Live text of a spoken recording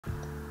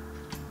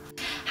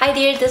Hi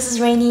there, this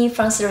is Rainy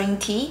from Serene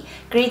Tea.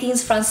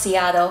 Greetings from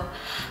Seattle.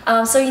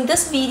 So in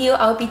this video,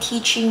 I'll be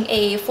teaching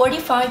a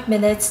 45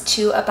 minutes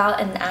to about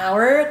an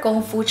hour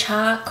Gong Fu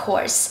Cha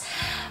course.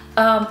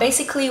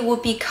 Basically, we'll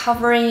be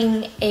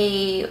covering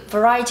a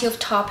variety of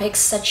topics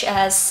such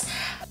as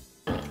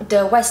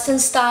the Western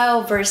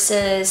style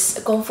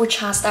versus Gong Fu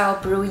Cha style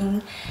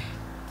brewing,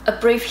 a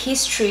brief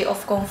history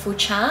of Gong Fu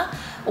Cha,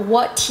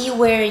 what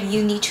teaware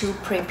you need to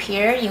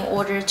prepare in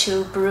order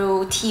to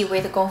brew tea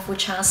with Gong Fu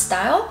Cha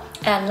style,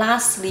 and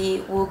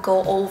lastly, we'll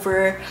go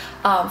over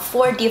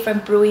 4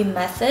 different brewing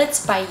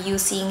methods by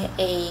using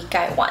a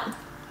Gaiwan.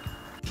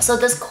 So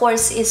this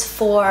course is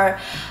for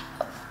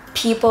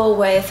people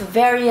with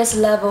various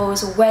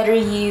levels, whether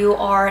you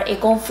are a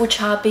Gong Fu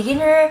Cha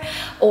beginner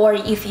or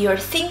if you're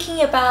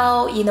thinking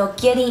about,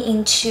 getting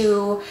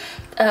into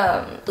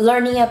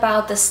learning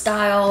about the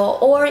style,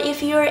 or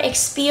if you're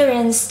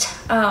experienced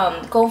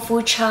Gong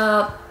Fu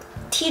Cha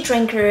tea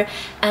drinker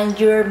and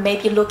you're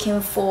maybe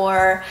looking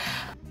for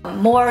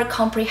more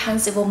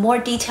comprehensive or more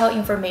detailed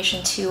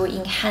information to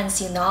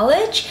enhance your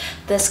knowledge,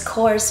 this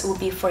course will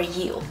be for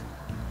you.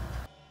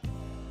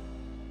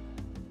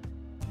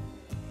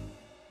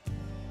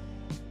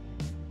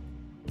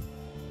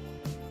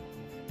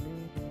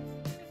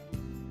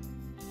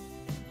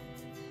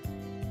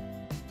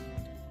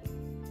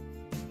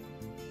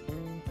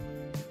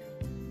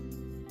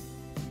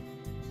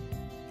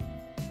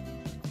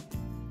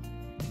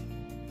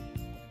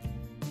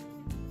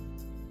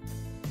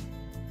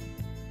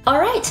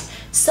 Alright,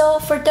 so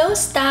for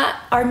those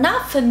that are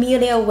not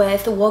familiar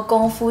with what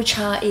Gong Fu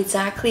Cha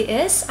exactly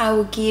is, I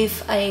will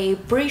give a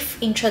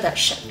brief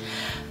introduction.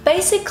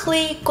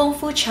 Basically, Gong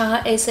Fu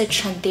Cha is a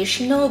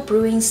traditional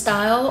brewing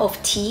style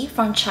of tea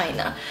from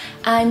China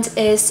and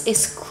is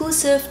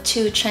exclusive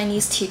to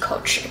Chinese tea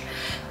culture.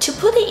 To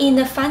put it in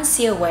a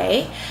fancier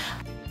way,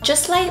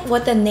 just like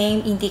what the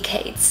name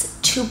indicates,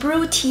 to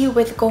brew tea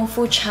with Gong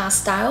Fu Cha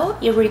style,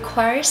 it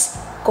requires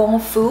Gong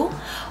Fu,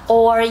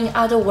 or in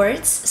other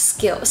words,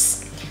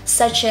 skills,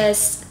 such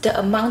as the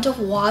amount of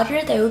water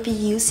that you'll be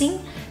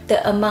using,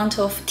 the amount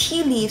of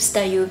tea leaves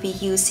that you'll be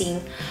using,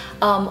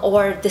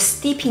 or the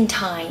steeping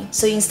time.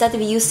 So instead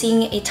of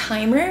using a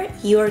timer,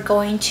 you're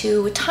going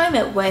to time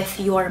it with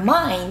your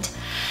mind.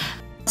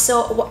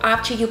 So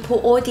after you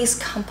put all these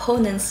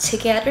components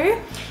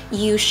together,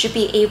 you should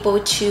be able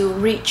to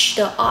reach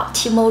the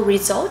optimal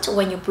result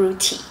when you brew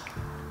tea.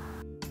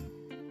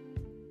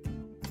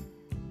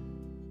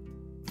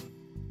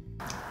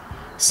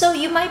 So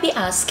you might be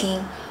asking,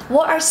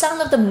 what are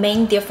some of the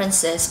main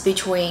differences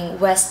between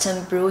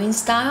Western brewing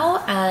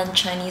style and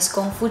Chinese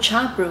Gong Fu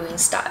Cha brewing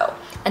style?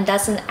 And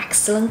that's an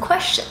excellent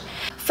question.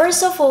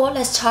 First of all,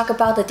 let's talk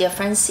about the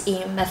difference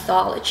in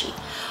methodology.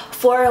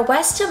 For a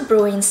Western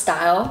brewing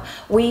style,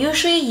 we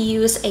usually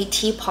use a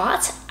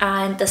teapot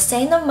and the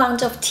same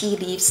amount of tea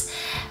leaves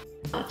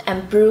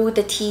and brew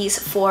the teas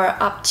for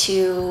up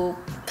to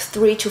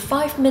 3 to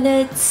 5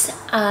 minutes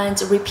and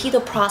repeat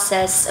the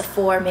process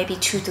for maybe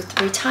 2 to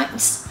 3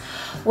 times.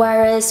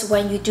 Whereas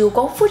when you do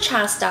Gong Fu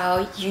Cha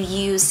style, you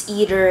use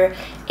either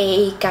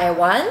a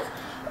Gaiwan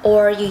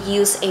or you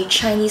use a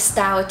Chinese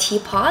style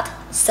teapot,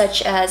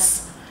 such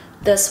as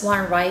this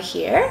one right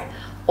here,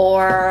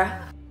 or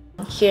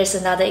here's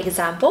another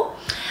example.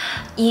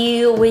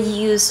 You will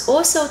use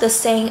also the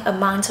same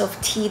amount of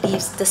tea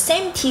leaves, the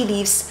same tea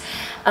leaves.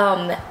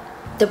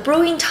 The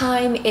brewing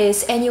time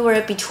is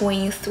anywhere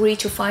between 3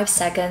 to 5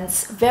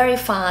 seconds, very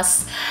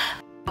fast,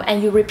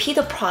 and you repeat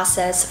the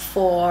process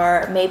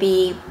for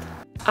maybe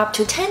up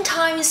to 10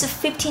 times,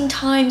 15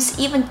 times,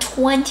 even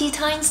 20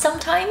 times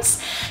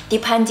sometimes,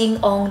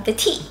 depending on the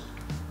tea.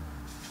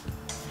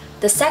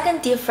 The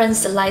second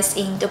difference lies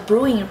in the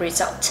brewing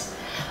result.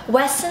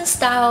 Western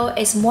style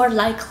is more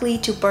likely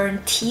to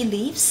burn tea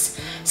leaves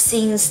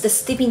since the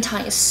steeping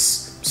time is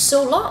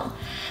so long.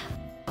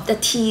 The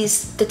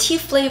tea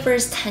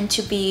flavors tend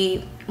to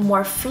be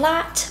more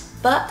flat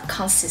but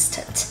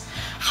consistent.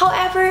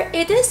 However,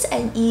 it is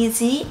an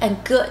easy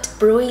and good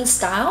brewing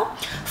style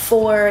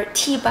for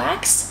tea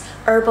bags,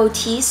 herbal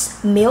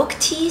teas, milk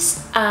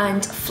teas,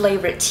 and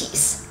flavored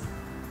teas.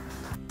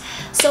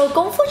 So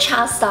Gong Fu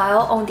Cha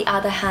style, on the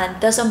other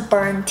hand, doesn't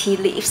burn tea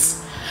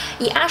leaves.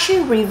 It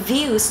actually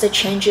reveals the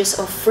changes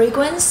of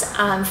fragrance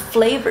and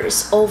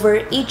flavors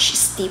over each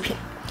steeping.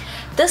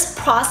 This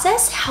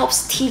process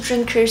helps tea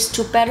drinkers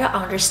to better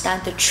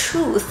understand the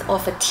truth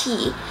of a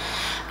tea,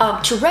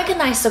 to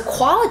recognize the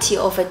quality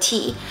of a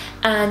tea,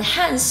 and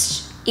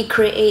hence it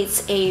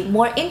creates a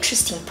more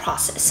interesting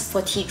process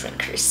for tea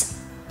drinkers.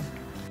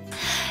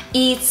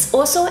 It's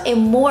also a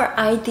more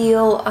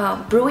ideal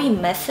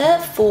brewing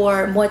method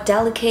for more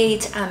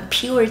delicate and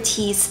pure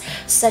teas,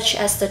 such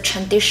as the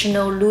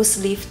traditional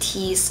loose-leaf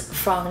teas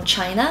from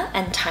China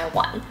and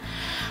Taiwan.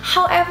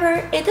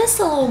 However, it is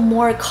a little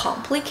more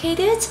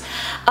complicated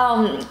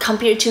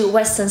compared to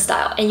Western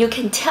style, and you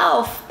can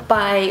tell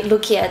by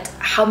looking at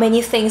how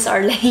many things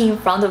are laying in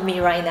front of me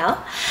right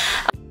now.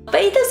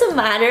 But it doesn't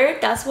matter,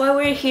 that's why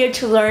we're here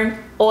to learn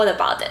all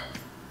about it.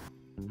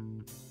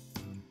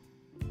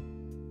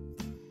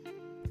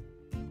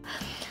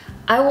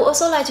 I would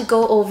also like to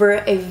go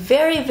over a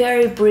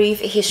very brief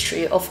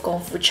history of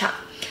Gong Fu Cha.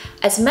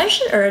 As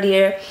mentioned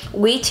earlier,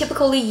 we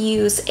typically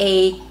use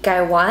a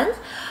Gaiwan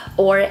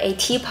or a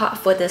teapot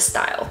for this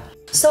style.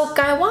 So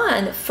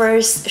Gaiwan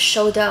first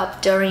showed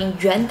up during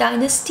Yuan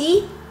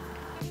Dynasty,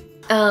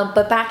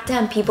 but back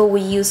then people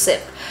would use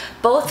it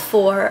both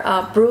for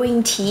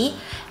brewing tea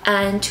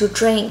and to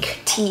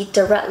drink tea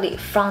directly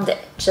from it,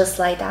 just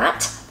like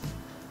that.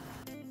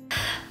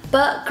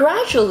 But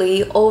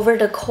gradually, over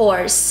the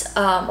course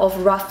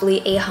of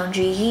roughly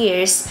 800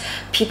 years,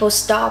 people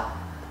stopped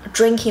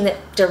drinking it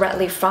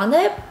directly from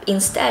it.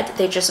 Instead,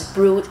 they just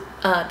brew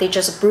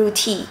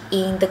tea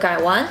in the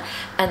Gaiwan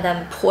and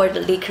then pour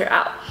the liquor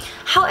out.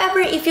 However,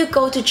 if you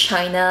go to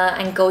China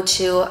and go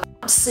to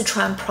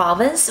Sichuan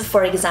province,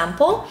 for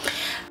example,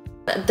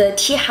 the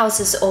tea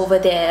houses over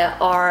there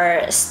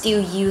are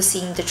still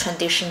using the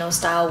traditional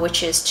style,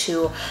 which is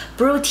to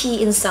brew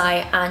tea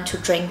inside and to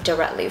drink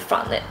directly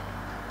from it.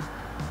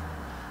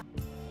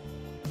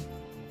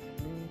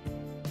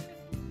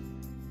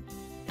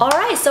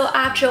 Alright, so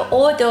after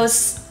all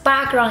those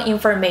background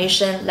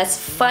information, let's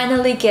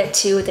finally get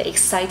to the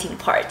exciting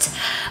part.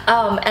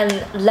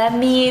 And let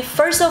me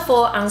first of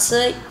all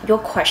answer your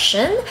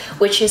question,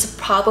 which is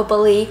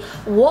probably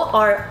what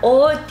are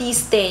all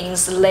these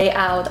things laid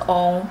out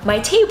on my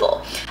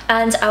table?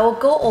 And I will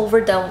go over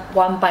them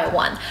one by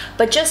one.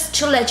 But just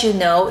to let you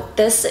know,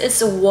 this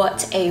is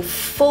what a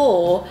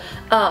full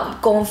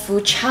Gong Fu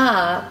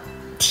Cha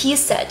tea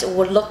set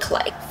would look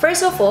like.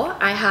 First of all,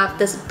 I have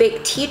this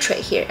big tea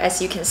tray here,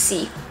 as you can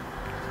see.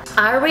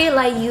 I really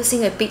like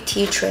using a big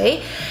tea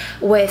tray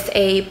with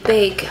a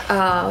big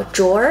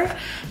drawer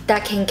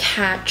that can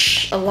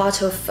catch a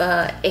lot of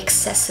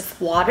excessive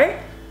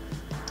water.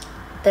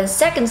 Then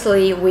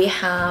secondly, we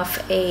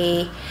have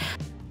a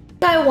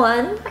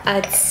Gaiwan,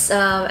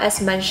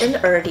 as mentioned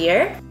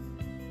earlier,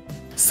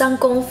 some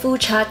Gong Fu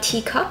Cha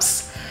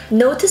teacups.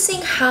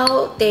 Noticing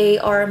how they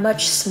are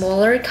much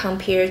smaller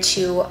compared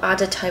to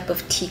other type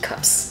of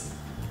teacups.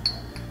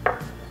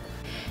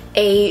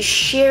 A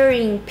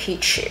sharing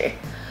pitcher.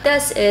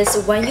 This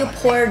is when you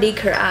pour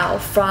liquor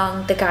out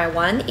from the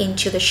Gaiwan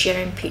into the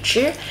sharing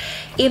pitcher,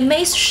 it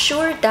makes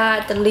sure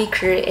that the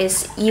liquor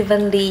is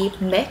evenly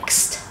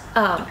mixed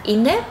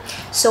in it.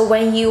 So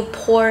when you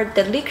pour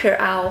the liquor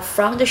out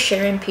from the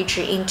sharing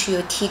pitcher into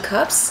your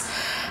teacups,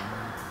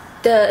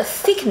 the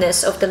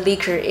thickness of the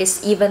liquor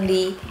is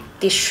evenly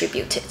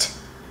distributed.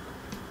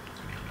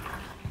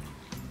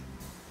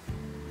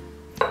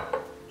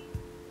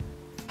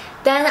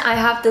 Then I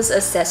have this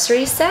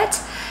accessory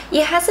set.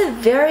 It has a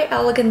very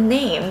elegant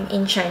name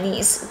in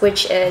Chinese,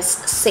 which is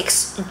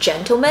Six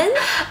Gentlemen,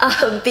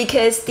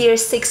 because there are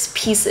 6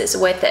 pieces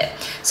with it.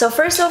 So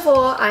first of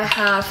all, I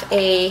have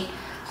a,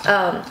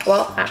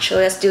 well,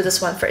 actually, let's do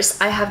this one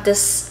first. I have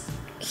this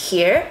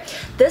here.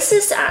 This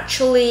is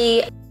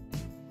actually,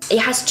 it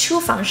has 2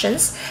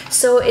 functions.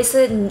 So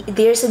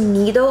there's a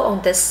needle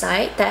on this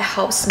side that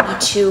helps me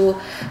to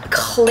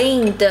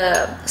clean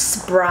the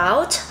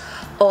sprout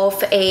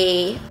of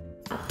a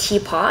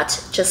teapot,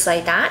 just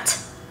like that.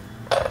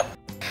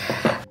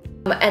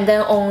 And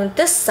then on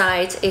this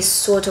side is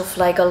sort of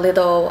like a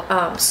little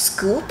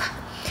scoop.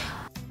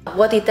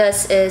 What it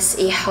does is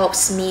it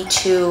helps me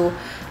to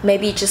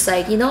maybe just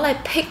like, you know,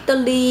 like pick the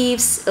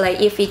leaves,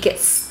 like if it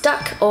gets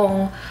stuck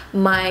on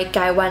my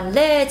Gaiwan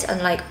lid,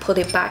 and like put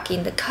it back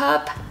in the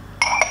cup.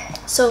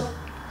 So,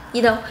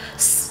 you know,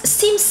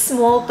 seems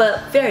small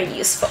but very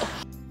useful.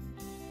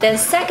 Then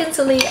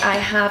secondly, I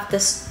have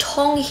this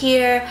tong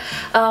here.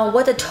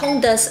 What the tong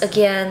does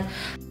again,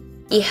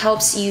 it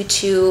helps you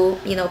to,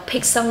 you know,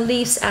 pick some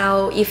leaves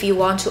out if you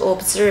want to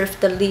observe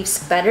the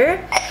leaves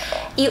better.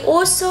 It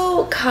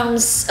also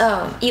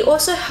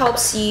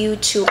helps you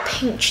to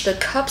pinch the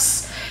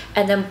cups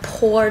and then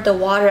pour the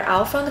water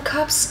out from the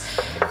cups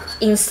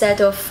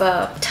instead of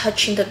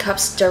touching the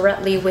cups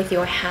directly with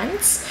your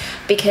hands,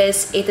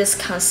 because it is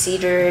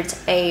considered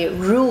a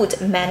rude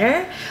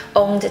manner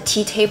on the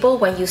tea table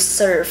when you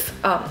serve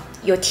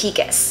your tea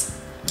guests.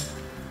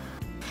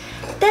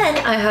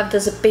 Then I have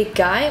this big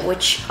guy,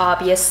 which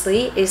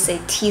obviously is a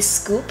tea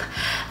scoop,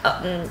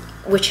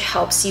 which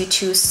helps you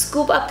to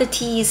scoop up the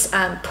teas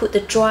and put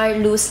the dry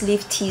loose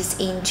leaf teas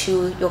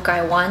into your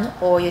Gaiwan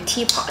or your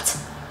teapot.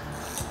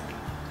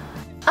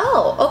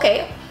 Oh,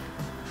 okay.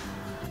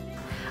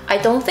 I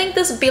don't think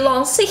this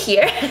belongs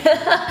here.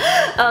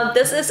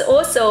 This is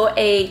also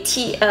a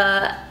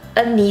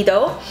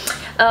needle.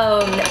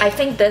 I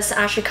think this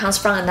actually comes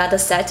from another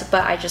set,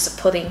 but I just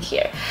put in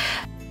here.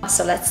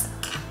 So let's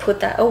put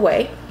that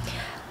away.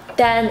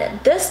 Then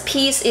this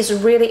piece is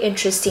really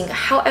interesting.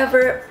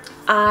 However,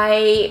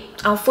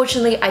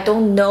 unfortunately I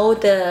don't know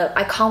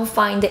I can't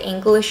find the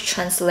English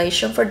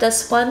translation for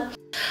this one.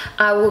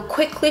 I will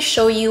quickly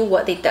show you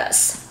what it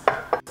does.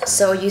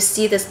 So you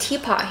see this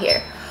teapot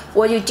here.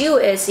 What you do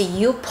is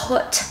you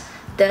put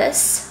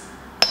this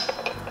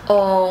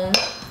on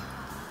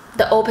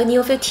the opening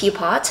of your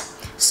teapot.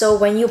 So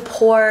when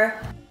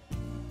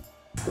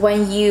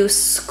you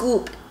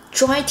scoop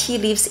dry tea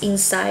leaves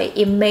inside,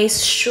 it makes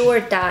sure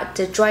that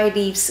the dry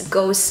leaves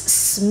goes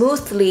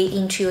smoothly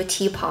into your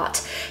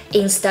teapot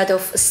instead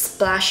of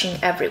splashing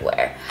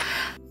everywhere.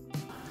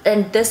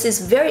 And this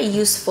is very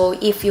useful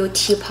if your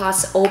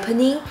teapot's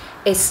opening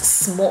is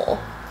small.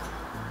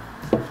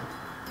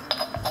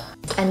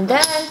 And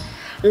then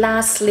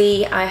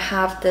lastly, I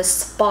have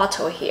this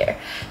bottle here.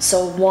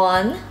 So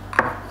 1,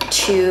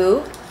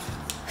 2,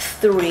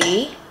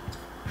 3,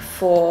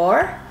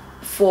 4,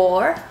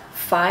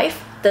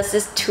 5. This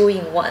is 2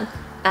 in 1,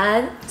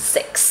 and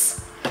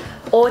 6.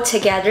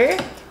 Altogether,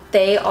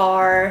 they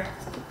are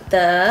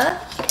the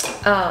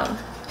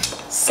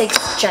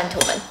 6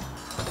 gentlemen.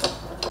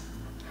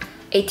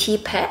 A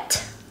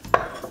teapot,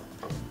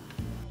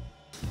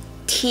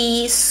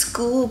 tea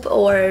scoop,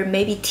 or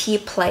maybe tea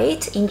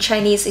plate. In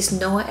Chinese is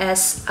known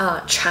as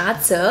茶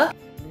则.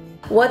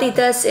 What it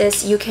does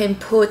is you can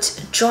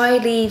put dry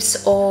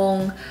leaves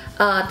on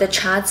the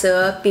茶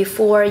则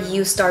before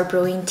you start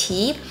brewing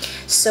tea.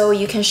 So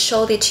you can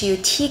show it to your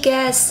tea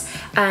guests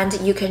and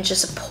you can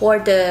just pour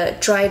the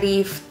dry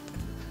leaf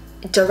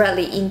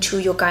directly into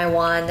your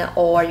Gaiwan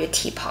or your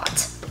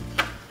teapot.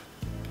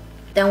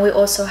 Then we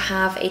also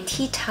have a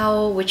tea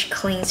towel which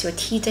cleans your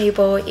tea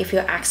table if you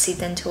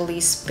accidentally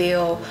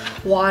spill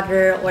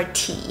water or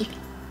tea.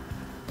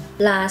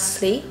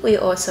 Lastly, we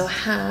also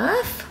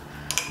have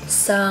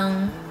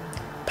some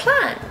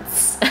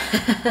plants.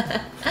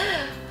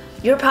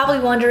 You're probably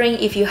wondering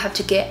if you have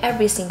to get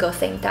every single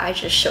thing that I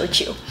just showed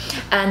you.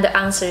 And the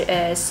answer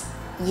is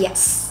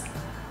yes.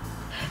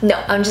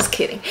 No, I'm just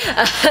kidding.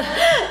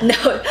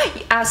 No,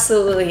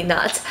 absolutely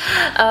not.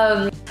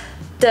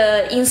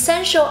 The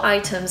essential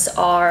items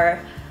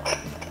are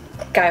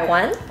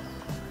Gaiwan,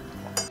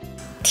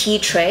 tea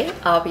tray,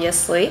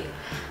 obviously,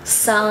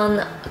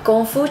 some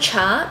Gong Fu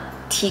Cha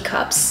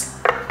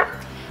teacups,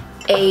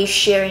 a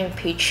sharing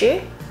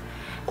pitcher,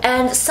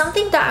 and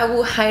something that I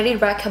would highly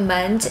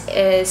recommend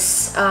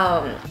is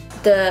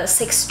the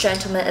 6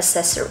 gentlemen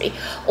accessory.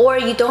 Or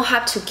you don't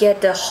have to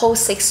get the whole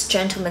 6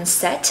 gentlemen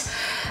set.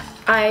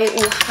 I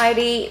would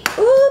highly,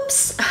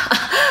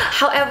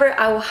 however,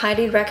 I would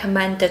highly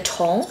recommend the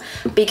tong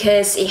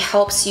because it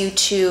helps you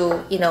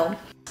to,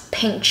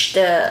 pinch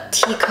the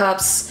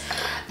teacups.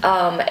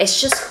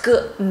 It's just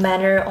good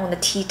manner on the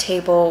tea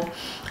table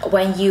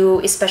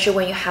especially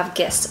when you have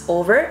guests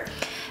over.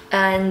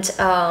 And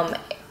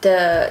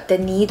the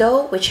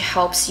needle, which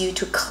helps you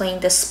to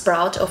clean the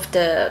sprout of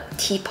the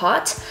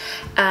teapot,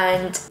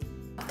 and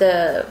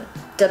the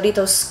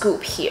little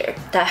scoop here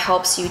that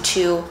helps you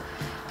to,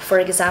 for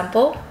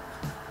example,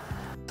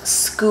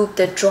 scoop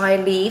the dry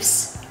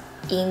leaves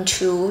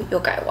into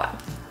your Gaiwan.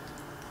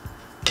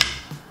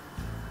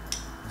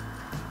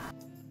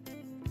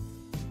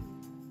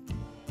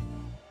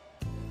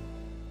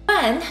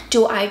 When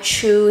do I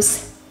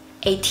choose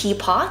a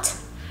teapot?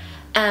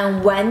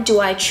 And when do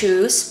I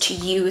choose to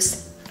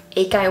use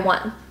a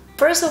Gaiwan?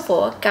 First of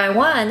all,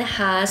 Gaiwan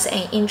has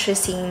an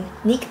interesting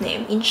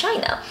nickname in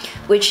China,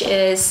 which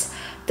is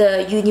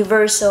the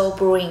universal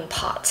brewing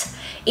pot,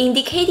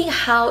 indicating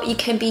how it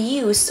can be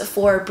used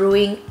for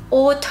brewing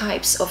all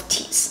types of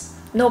teas,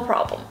 no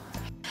problem.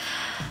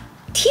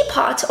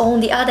 Teapot,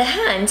 on the other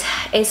hand,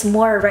 is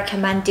more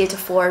recommended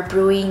for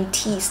brewing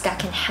teas that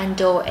can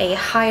handle a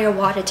higher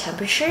water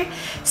temperature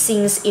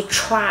since it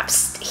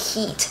traps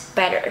heat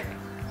better.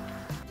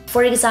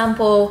 For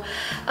example,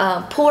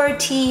 pu'er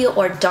tea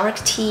or dark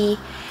tea,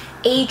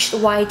 aged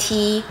white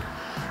tea,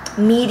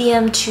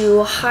 medium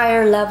to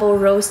higher level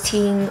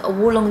roasting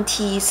oolong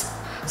teas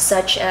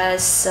such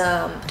as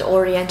the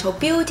Oriental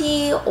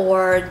Beauty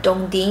or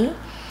Dongding,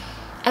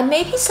 and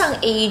maybe some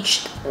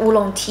aged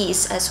oolong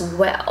teas as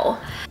well.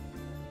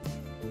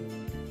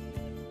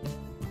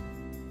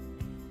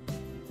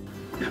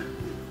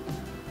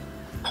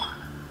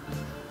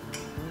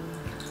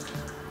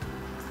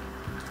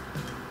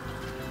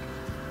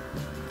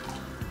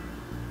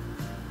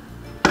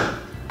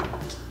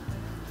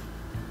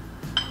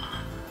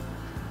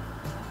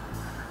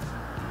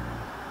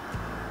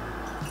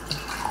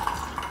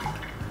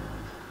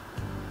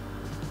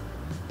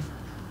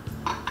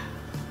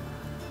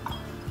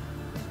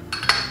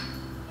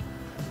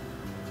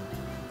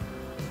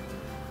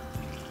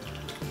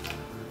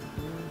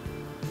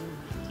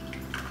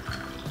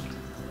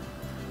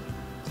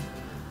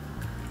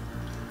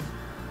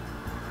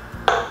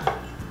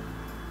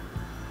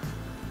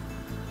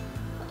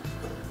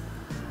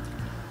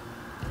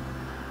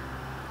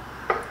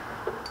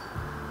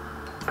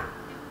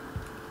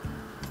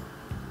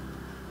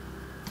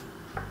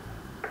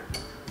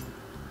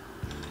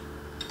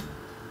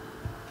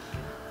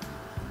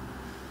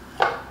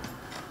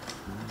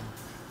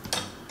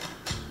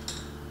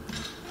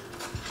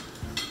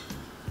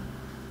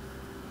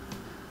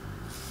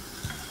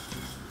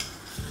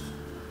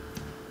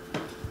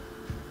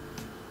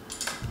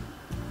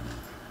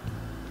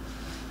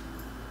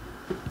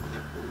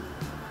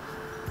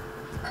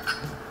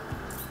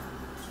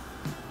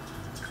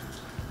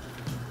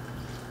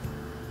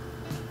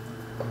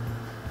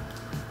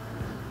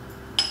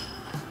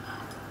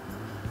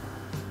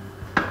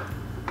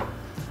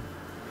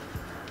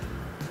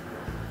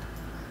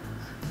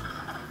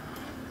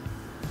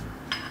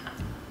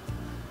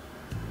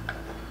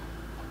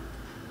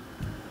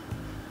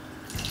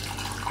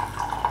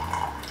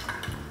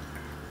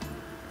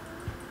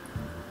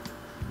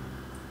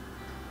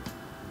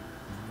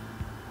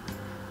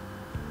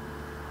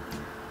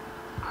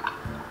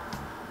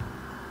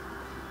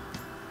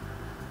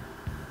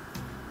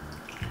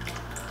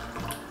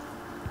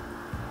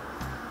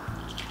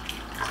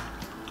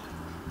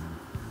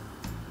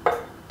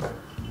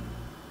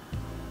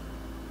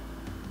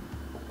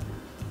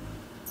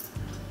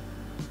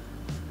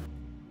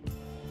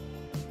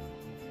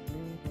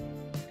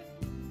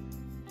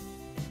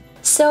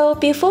 So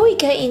before we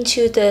get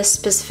into the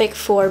specific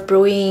 4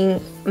 brewing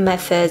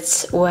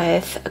methods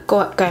with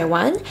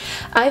Gaiwan,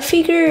 I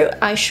figure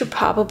I should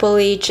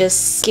probably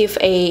just give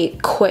a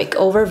quick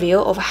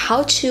overview of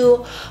how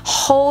to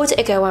hold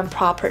a Gaiwan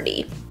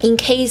properly in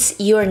case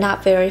you're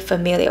not very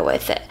familiar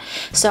with it.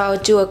 So I'll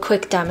do a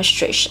quick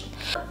demonstration.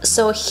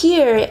 So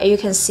here you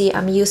can see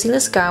I'm using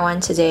this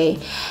Gaiwan today,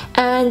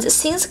 and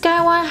since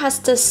Gaiwan has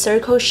this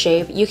circle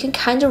shape, you can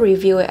kind of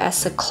review it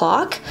as a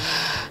clock.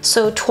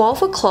 So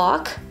 12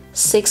 o'clock,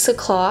 6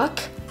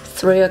 o'clock,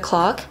 3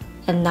 o'clock,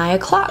 and 9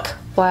 o'clock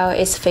while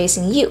it's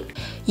facing you.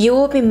 You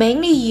will be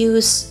mainly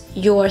use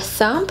your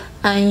thumb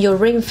and your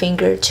ring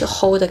finger to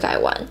hold the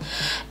Gaiwan,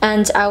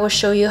 and I will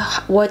show you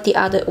where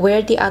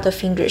the other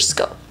fingers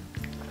go.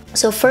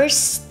 So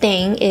first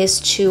thing is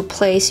to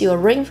place your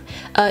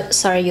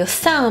your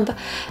thumb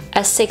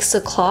at 6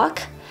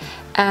 o'clock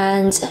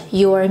and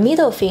your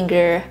middle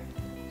finger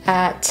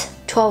at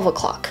 12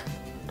 o'clock.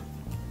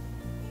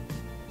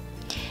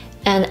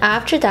 And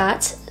after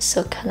that,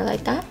 so kind of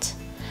like that.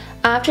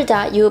 After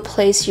that, you will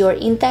place your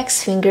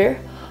index finger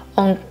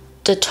on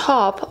the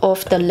top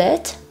of the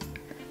lid.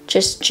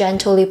 Just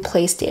gently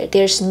place there.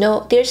 There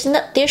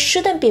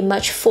shouldn't be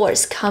much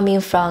force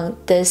coming from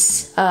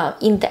this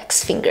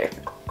index finger.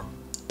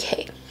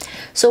 Okay,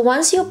 so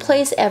once you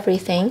place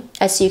everything,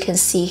 as you can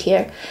see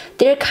here,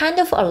 they're kind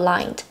of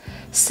aligned.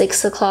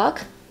 6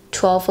 o'clock,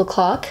 12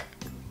 o'clock,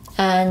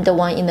 and the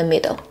one in the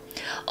middle.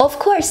 Of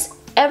course,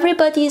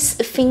 everybody's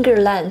finger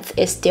length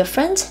is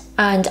different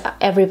and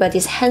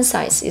everybody's hand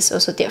size is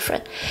also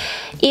different.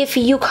 If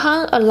you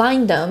can't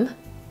align them,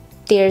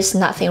 there's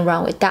nothing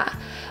wrong with that.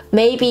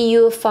 Maybe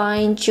you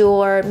find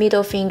your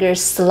middle finger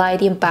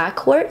sliding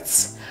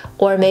backwards,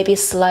 or maybe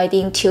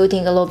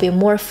tilting a little bit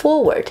more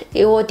forward.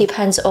 It all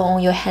depends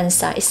on your hand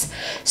size.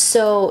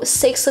 So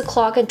 6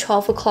 o'clock and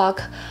 12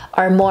 o'clock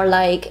are more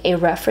like a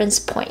reference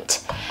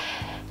point.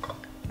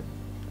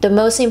 The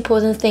most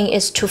important thing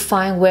is to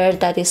find where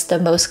that is the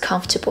most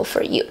comfortable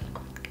for you.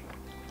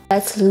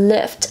 Let's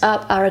lift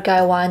up our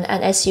Gaiwan,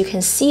 and as you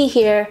can see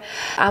here,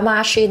 I'm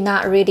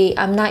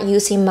not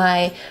using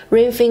my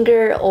ring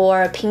finger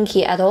or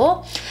pinky at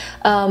all,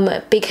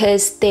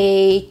 because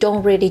they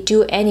don't really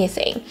do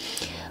anything.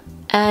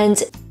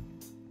 And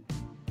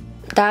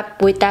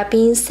with that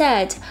being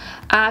said,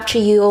 after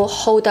you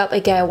hold up a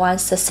Gaiwan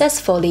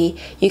successfully,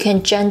 you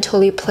can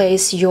gently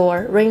place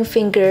your ring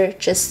finger,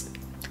 just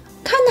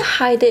kind of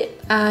hide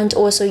it, and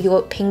also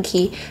your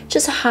pinky,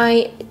 just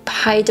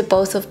hide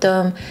both of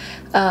them,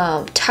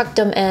 tuck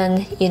them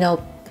in,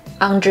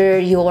 under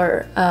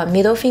your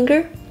middle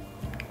finger,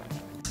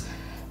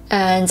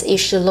 and it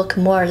should look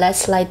more or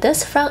less like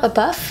this from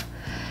above,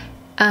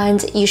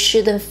 and you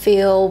shouldn't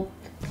feel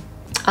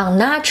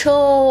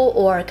unnatural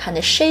or kind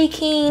of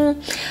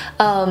shaking,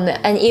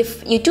 and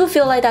if you do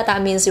feel like that,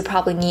 that means you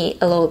probably need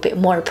a little bit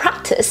more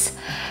practice.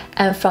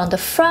 And from the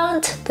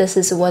front, this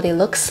is what it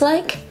looks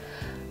like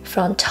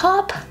from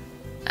top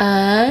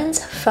and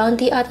from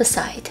the other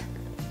side.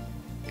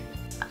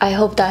 I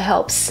hope that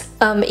helps.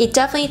 It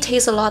definitely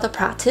takes a lot of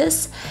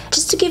practice.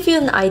 Just to give you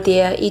an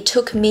idea, it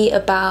took me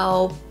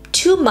about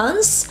 2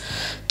 months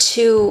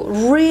to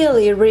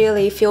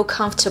really feel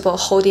comfortable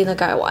holding the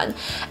Gaiwan.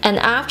 And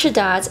after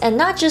that, and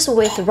not just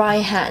with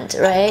right hand,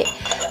 right?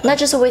 Not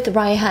just with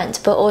right hand,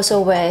 but also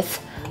with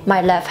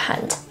my left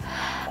hand.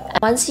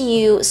 Once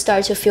you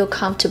start to feel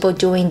comfortable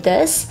doing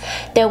this,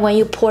 then when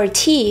you pour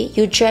tea,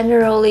 you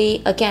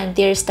generally, again,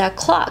 there's that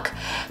clock,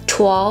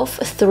 12,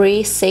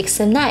 3, 6,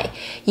 and 9.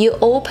 You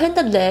open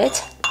the lid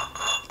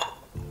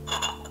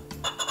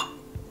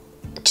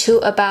to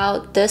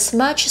about this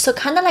much, so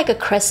kind of like a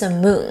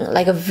crescent moon,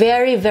 like a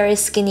very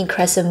skinny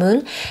crescent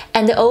moon,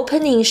 and the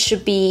opening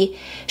should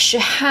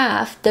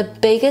have the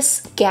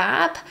biggest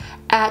gap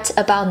at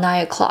about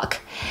 9 o'clock.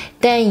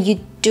 Then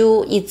you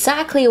do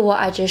exactly what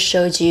I just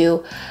showed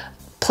you.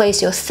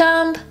 Place your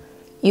thumb,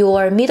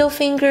 your middle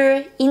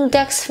finger,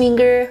 index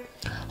finger,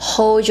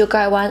 hold your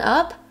Gaiwan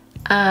up,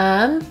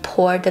 and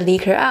pour the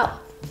liquor out.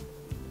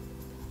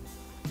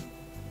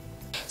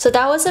 So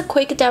that was a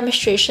quick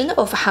demonstration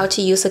of how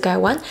to use a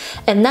Gaiwan,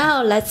 and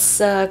now let's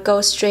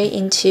go straight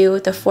into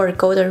the 4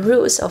 golden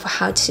rules of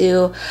how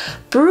to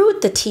brew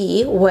the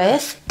tea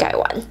with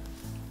Gaiwan.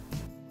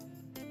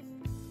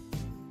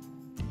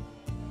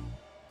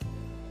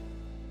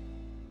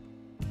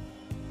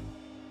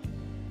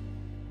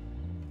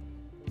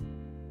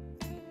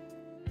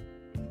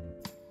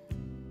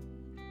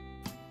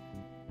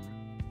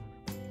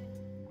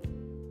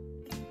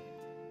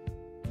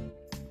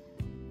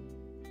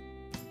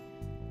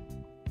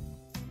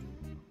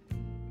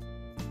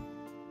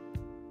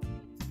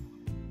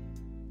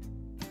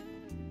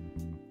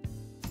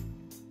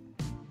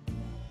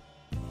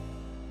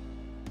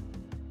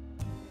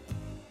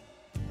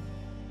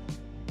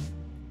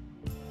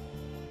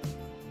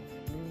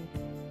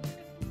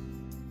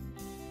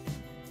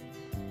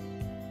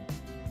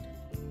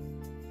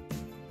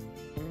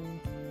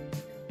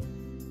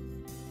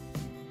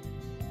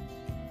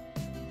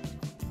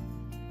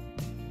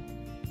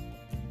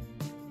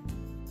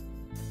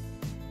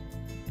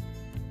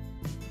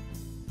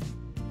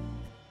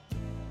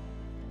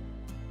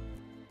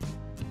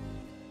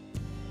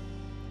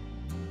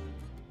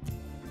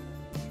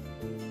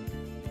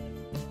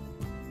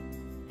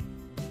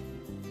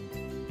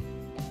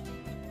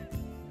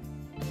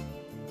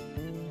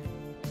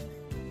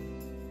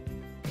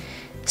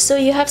 So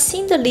you have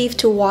seen the leaf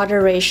to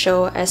water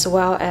ratio as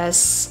well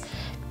as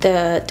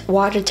the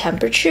water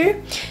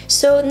temperature.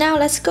 So now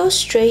let's go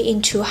straight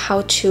into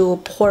how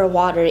to pour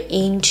water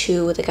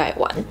into the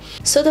Gaiwan.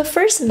 So the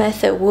first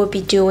method we'll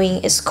be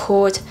doing is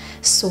called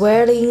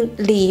swirling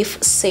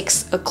leaf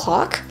 6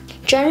 o'clock.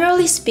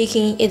 Generally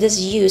speaking, it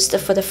is used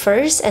for the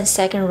first and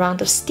second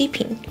round of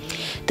steeping.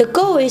 The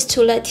goal is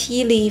to let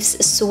tea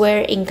leaves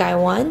swirl in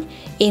Gaiwan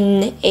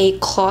in a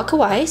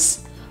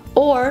clockwise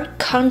or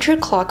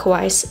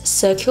counterclockwise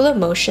circular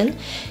motion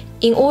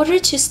in order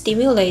to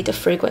stimulate the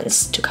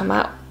fragrance to come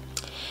out.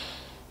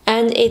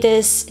 And it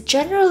is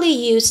generally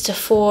used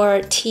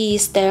for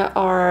teas that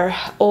are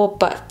all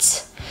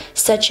buds,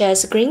 such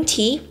as green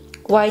tea,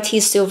 white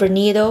tea silver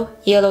needle,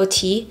 yellow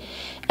tea,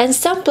 and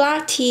some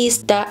black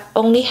teas that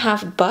only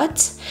have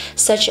buds,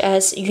 such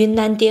as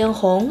Yunnan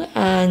Dianhong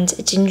and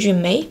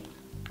Jinjunmei.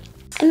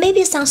 And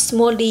maybe some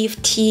small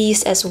leaf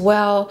teas as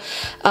well,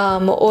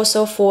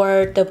 also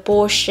for the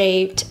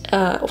bowl-shaped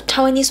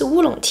Taiwanese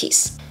oolong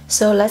teas.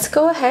 So let's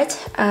go ahead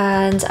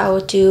and I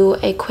will do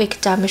a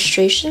quick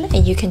demonstration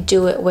and you can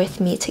do it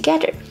with me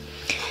together.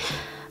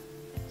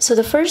 So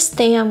the first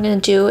thing I'm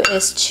going to do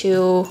is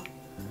to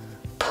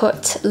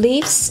put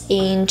leaves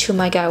into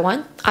my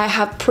Gaiwan. I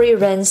have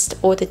pre-rinsed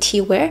all the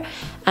teaware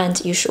and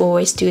you should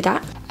always do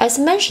that. As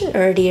mentioned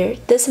earlier,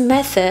 this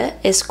method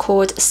is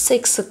called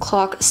 6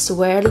 o'clock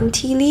swirling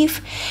tea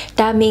leaf.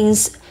 That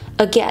means,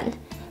 again,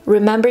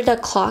 remember the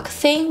clock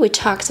thing we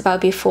talked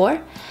about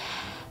before?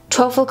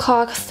 12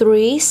 o'clock,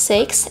 3,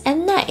 6,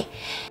 and 9.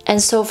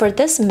 And so for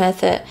this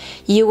method,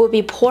 you will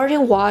be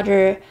pouring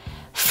water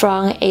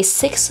from a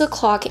 6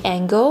 o'clock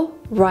angle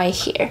right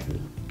here.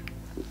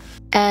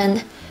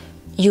 And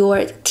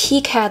your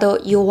tea kettle,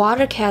 your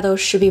water kettle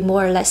should be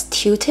more or less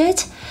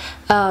tilted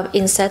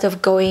instead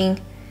of going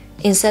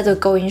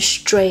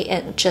straight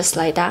in just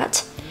like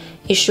that.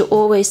 It should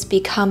always be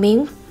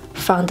coming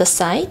from the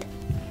side.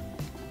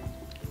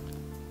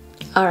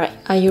 All right,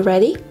 are you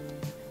ready?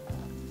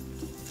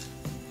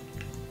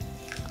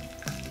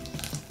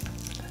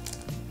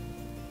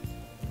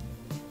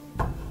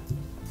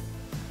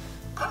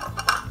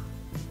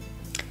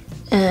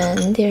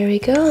 And there we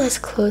go, let's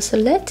close the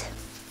lid.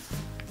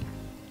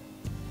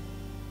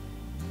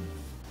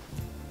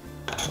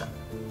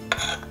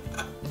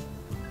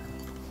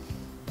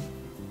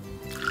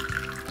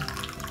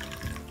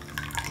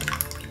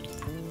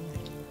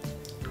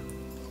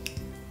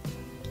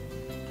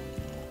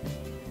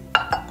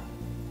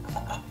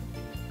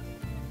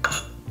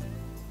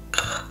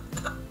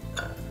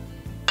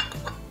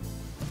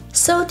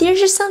 So there's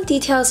just some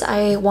details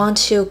I want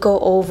to go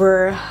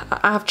over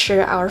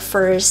after our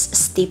first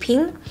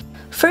steeping.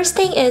 First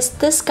thing is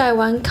this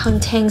Gaiwan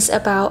contains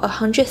about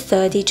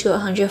 130 to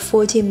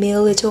 140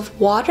 milliliters of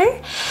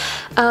water.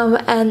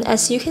 And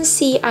as you can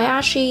see, I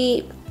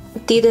actually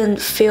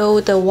didn't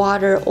fill the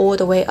water all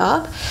the way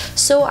up.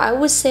 So I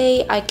would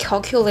say I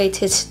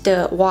calculated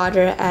the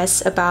water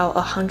as about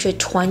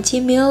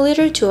 120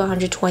 milliliters to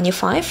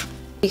 125.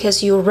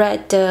 Because you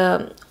read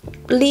the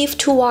leaf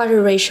to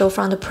water ratio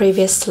from the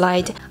previous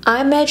slide,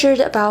 I measured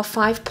about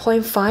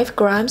 5.5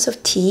 grams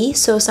of tea,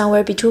 so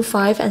somewhere between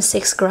 5 and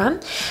 6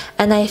 grams,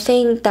 and I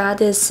think that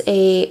is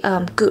a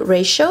good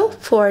ratio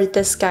for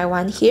this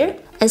Gaiwan here.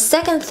 And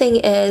second thing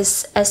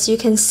is, as you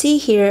can see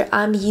here,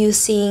 I'm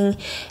using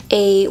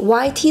a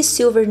white tea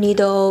silver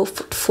needle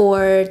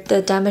for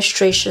the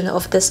demonstration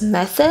of this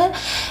method.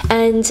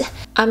 And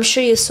I'm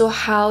sure you saw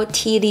how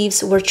tea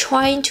leaves were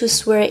trying to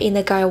swirl in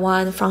the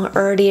Gaiwan from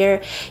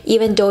earlier,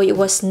 even though it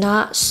was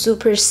not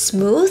super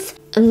smooth.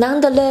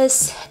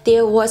 Nonetheless,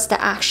 there was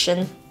the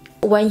action.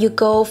 When you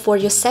go for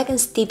your second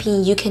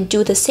steeping, you can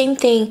do the same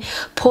thing,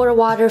 pour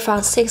water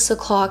from 6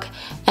 o'clock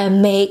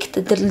and make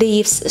the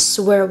leaves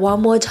swirl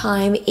one more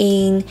time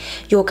in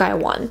your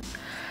Gaiwan.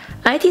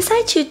 I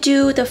decided to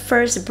do the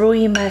first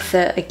brewing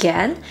method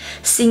again,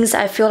 since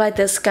I feel like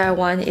this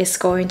Gaiwan is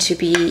going to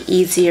be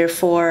easier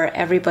for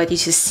everybody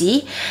to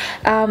see.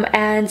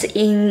 And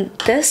in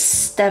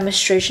this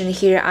demonstration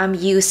here, I'm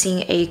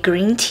using a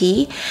green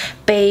tea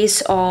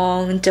based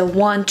on the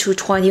 1 to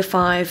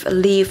 25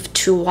 leaf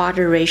to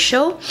water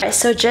ratio.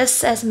 So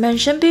just as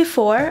mentioned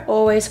before,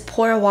 always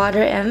pour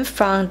water in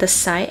from the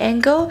side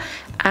angle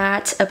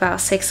at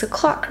about 6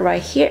 o'clock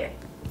right here.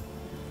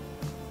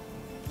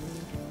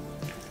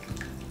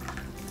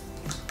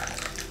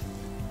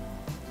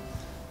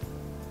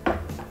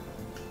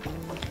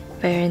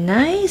 Very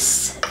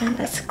nice, and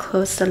let's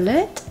close the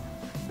lid.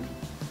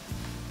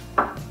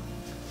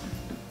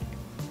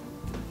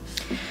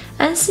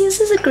 And since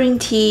it's a green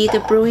tea,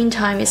 the brewing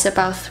time is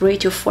about 3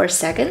 to 4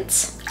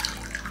 seconds.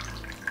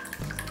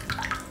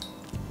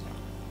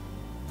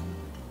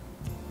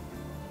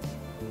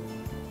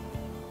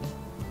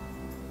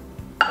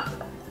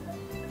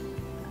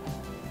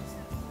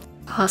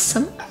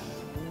 Awesome.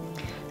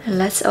 And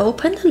let's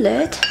open the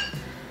lid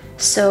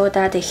so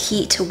that the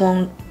heat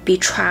won't be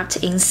trapped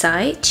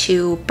inside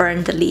to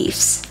burn the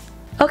leaves.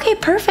 Okay,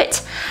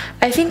 perfect.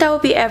 I think that will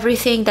be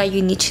everything that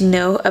you need to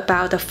know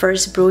about the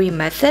first brewing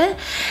method.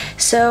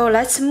 So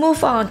let's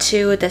move on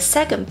to the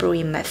second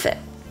brewing method.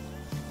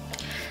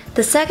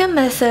 The second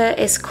method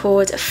is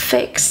called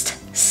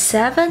fixed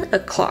 7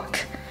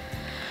 o'clock.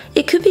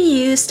 It could be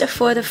used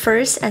for the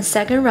first and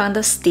second round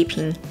of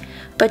steeping,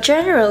 but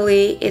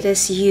generally it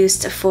is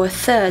used for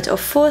third or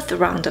fourth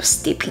round of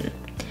steeping.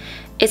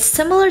 It's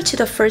similar to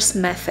the first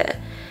method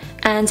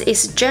and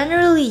is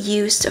generally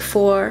used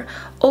for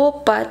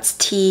all buds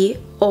tea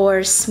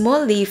or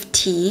small leaf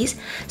teas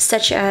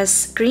such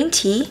as green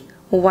tea,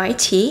 white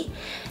tea,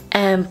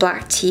 and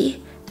black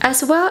tea,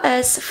 as well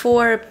as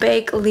for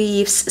big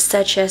leaves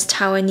such as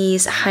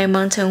Taiwanese high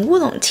mountain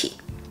oolong tea.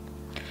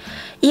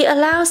 It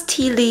allows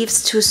tea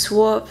leaves to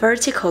swirl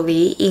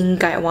vertically in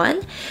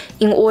Gaiwan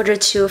in order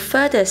to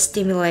further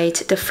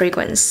stimulate the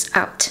fragrance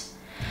out.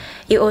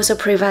 It also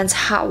prevents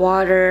hot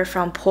water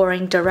from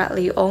pouring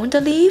directly on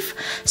the leaf,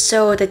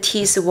 so the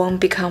teas won't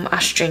become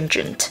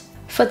astringent.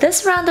 For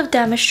this round of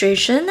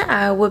demonstration,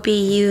 I will be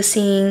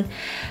using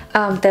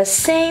the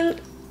same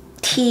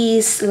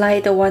teas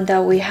like the one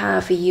that we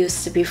have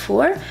used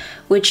before,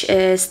 which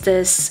is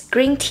this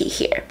green tea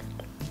here.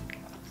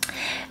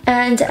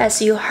 And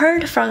as you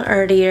heard from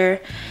earlier,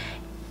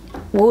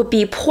 we'll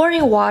be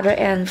pouring water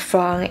in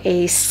from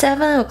a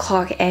 7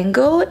 o'clock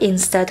angle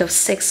instead of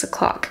 6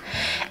 o'clock.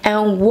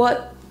 And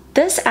what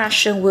this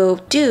action will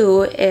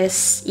do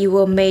is it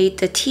will make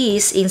the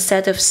teas,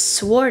 instead of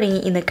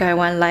swirling in the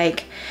Gaiwan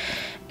like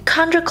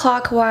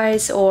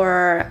counterclockwise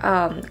or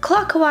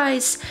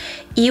clockwise,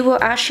 it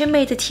will actually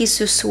make the teas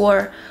to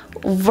swirl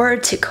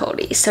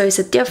vertically. So it's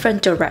a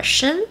different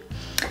direction.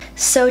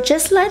 So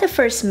just like the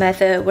first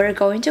method, we're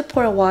going to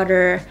pour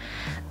water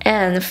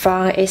in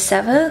from a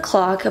 7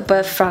 o'clock,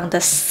 but from the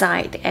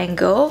side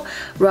angle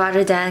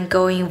rather than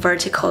going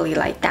vertically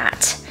like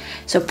that.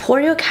 So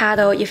pour your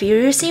kettle if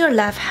you're using your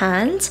left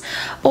hand,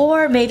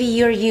 or maybe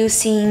you're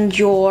using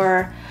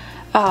your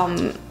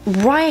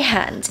right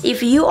hand.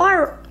 If you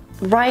are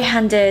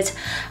right-handed,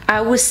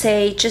 I would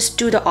say just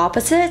do the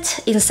opposite.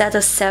 Instead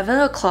of 7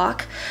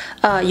 o'clock,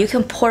 you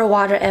can pour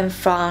water in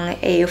from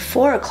a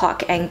 4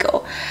 o'clock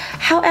angle.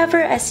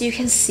 However, as you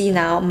can see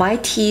now, my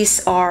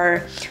teas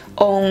are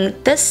on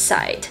this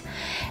side.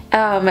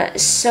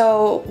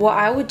 So what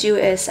I would do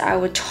is I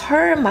would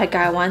turn my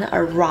Gaiwan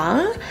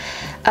around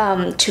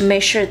to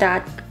make sure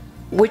that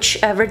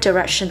whichever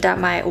direction that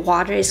my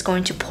water is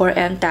going to pour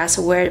in, that's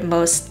where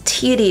most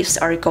tea leaves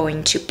are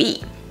going to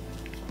be.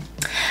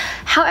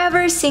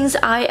 However, since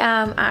I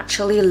am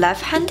actually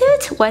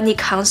left-handed when it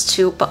comes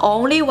to, but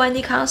only when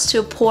it comes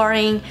to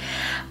pouring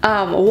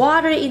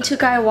water into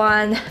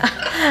Gaiwan,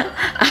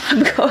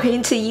 I'm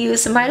going to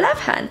use my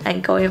left hand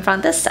and going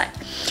from this side.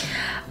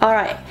 All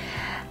right,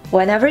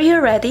 whenever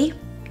you're ready,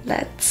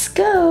 let's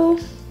go.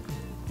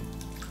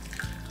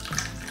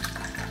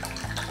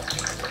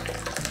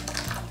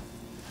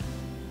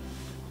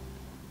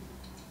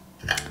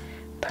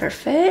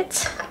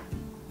 Perfect.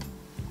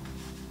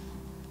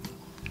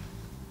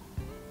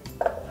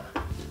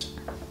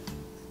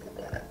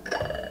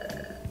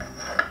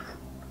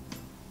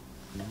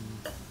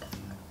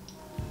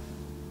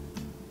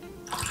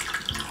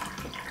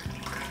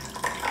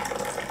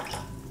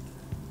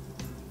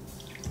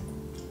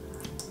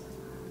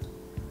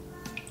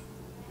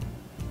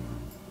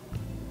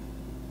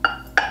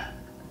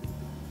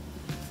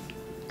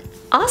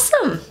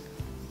 Awesome!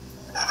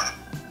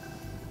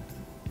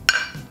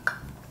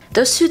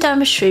 Those two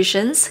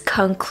demonstrations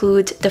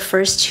conclude the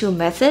first two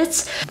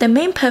methods. The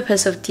main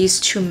purpose of these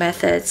two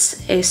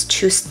methods is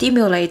to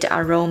stimulate the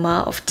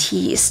aroma of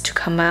teas to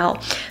come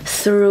out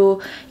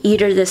through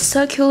either the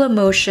circular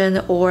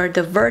motion or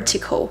the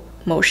vertical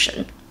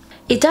motion.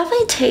 It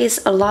definitely takes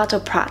a lot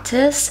of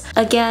practice.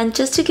 Again,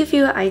 just to give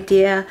you an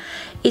idea,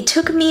 it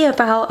took me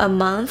about a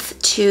month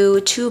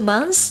to 2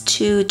 months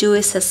to do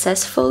it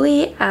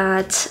successfully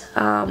at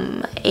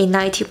a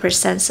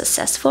 90%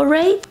 successful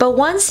rate. But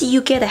once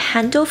you get a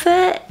handle of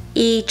it,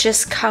 it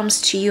just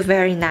comes to you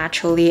very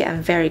naturally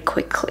and very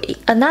quickly.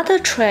 Another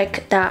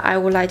trick that I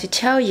would like to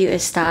tell you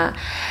is that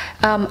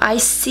I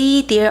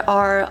see there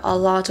are a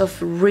lot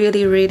of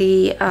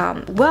really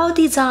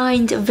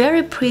well-designed,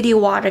 very pretty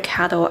water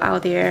kettle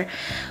out there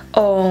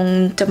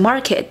on the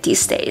market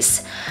these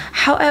days.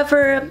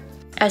 However,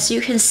 as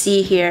you can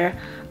see here,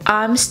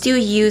 I'm still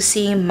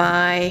using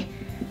my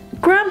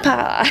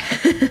grandpa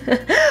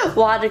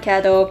water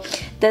kettle.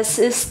 This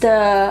is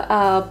the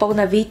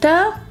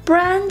Bonavita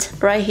brand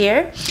right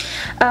here.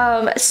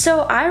 So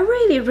I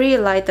really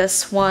like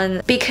this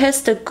one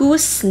because the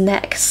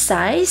gooseneck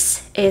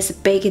size is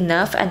big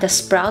enough and the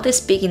sprout is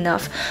big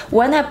enough.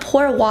 When I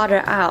pour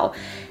water out,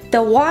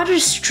 the water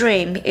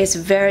stream is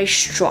very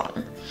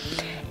strong.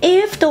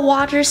 If the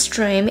water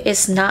stream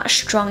is not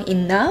strong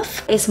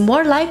enough, it's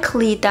more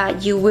likely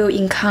that you will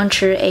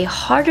encounter a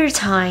harder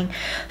time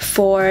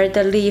for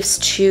the leaves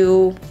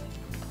to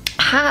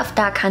have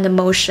that kind of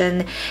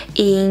motion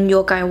in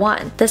your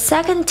Gaiwan. The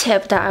second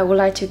tip that I would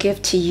like to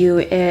give to you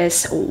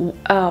is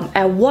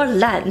at what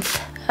length,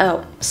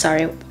 at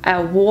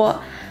what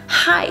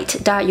height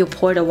that you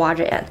pour the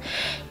water in.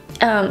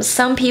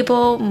 Some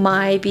people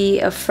might be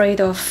afraid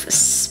of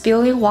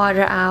spilling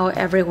water out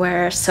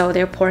everywhere, so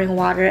they're pouring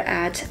water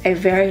at a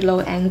very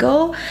low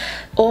angle,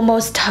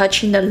 almost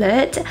touching the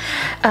lid.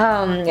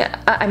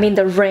 I mean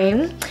the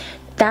rim.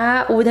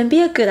 That wouldn't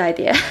be a good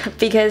idea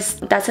because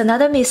that's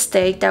another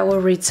mistake that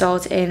will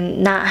result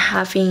in not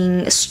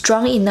having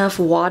strong enough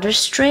water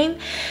stream.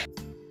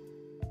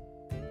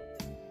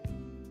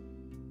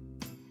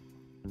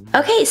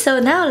 Okay, so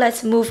now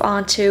let's move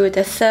on to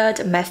the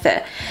third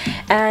method.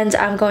 And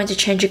I'm going to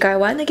change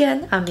Gaiwan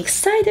again. I'm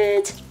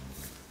excited.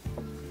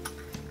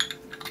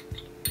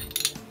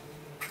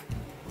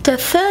 The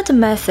third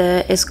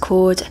method is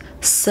called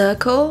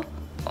circle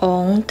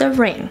on the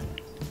ring.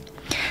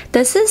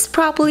 This is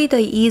probably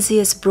the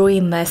easiest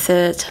brewing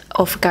method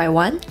of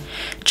Gaiwan.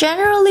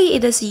 Generally,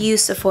 it is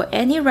used for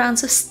any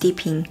rounds of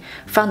steeping,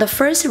 from the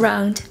first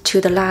round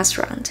to the last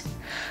round.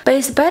 But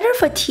it's better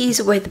for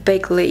teas with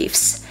big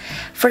leaves.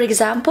 For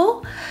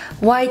example,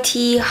 white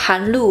tea,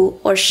 Hanlu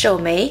or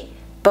Shoumei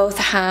both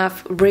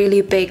have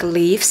really big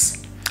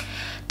leaves.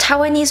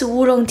 Taiwanese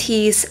oolong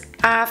teas,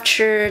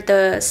 after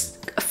the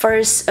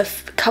first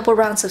couple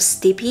rounds of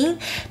steeping,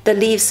 the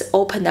leaves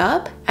open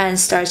up and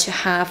start to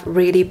have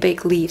really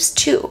big leaves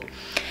too.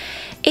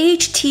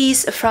 Aged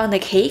teas from the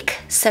cake,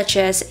 such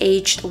as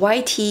aged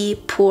white tea,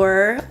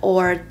 pu'er,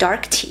 or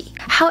dark tea.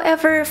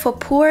 However, for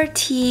pu'er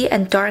tea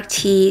and dark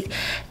tea,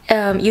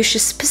 you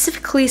should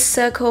specifically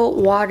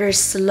circle water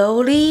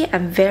slowly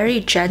and very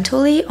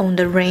gently on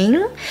the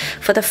ring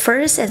for the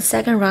first and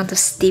second round of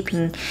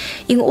steeping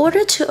in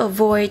order to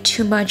avoid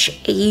too much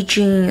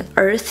aging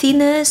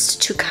earthiness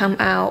to come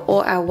out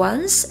all at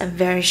once and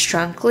very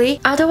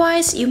strongly.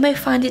 Otherwise, you may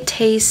find it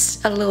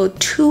tastes a little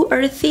too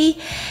earthy,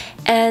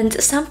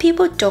 and some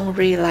people don't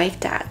really like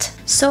that.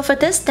 So for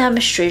this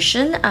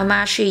demonstration, I'm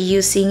actually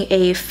using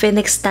a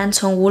Phoenix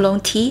Dantong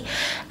oolong tea,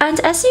 and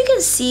as you can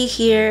see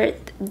here,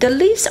 the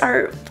leaves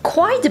are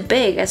quite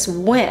big as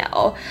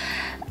well,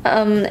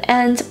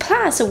 and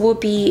plus it will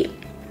be,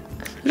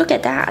 look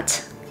at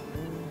that.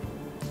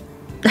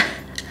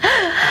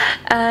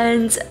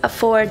 And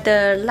for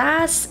the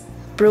last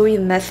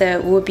brewing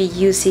method, we'll be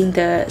using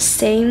the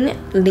same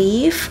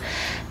leaf,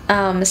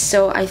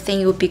 so I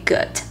think it will be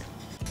good.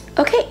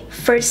 Okay,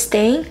 first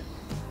thing,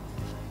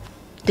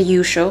 the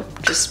usual,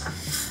 just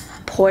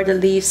pour the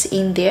leaves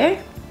in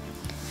there.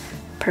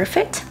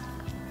 Perfect.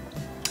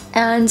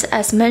 And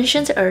as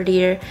mentioned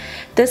earlier,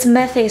 this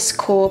method is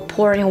called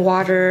pouring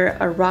water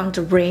around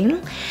the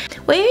ring.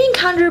 When you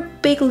encounter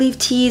big leaf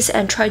teas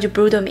and try to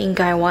brew them in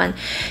Gaiwan,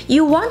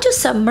 you want to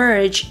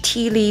submerge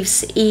tea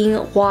leaves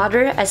in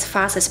water as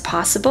fast as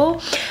possible.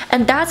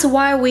 And that's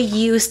why we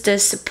use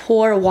this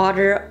pour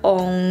water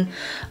on,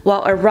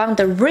 well, around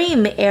the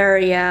rim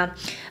area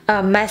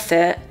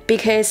method,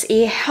 because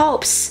it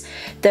helps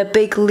the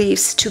big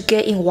leaves to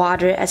get in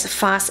water as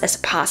fast as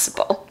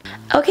possible.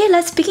 Okay,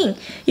 let's begin.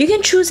 You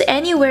can choose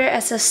anywhere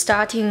as a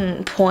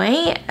starting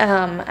point,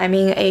 I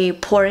mean a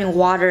pouring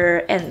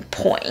water end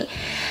point.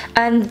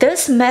 And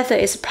this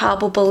method is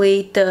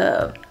probably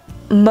the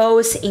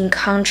most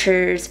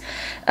encountered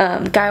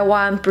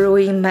Gaiwan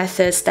brewing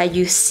methods that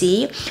you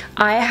see.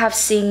 I have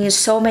seen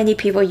so many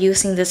people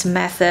using this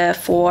method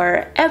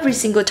for every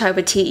single type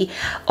of tea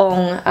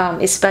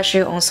on,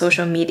 especially on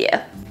social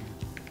media.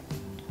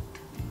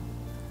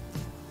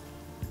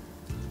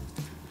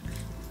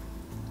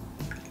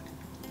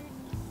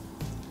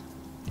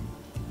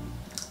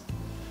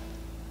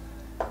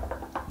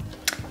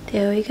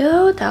 There we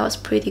go, that was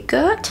pretty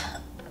good.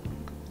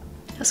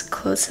 Let's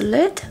close the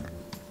lid.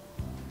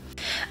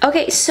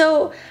 Okay,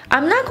 so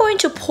I'm not going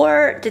to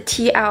pour the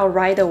tea out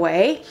right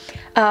away,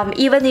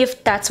 even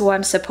if that's what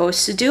I'm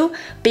supposed to do,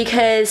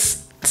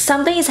 because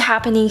something is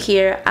happening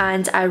here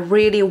and I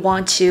really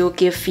want to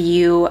give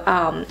you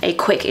a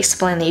quick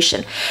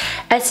explanation.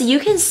 As you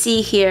can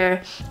see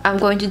here, I'm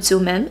going to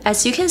zoom in.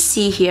 As you can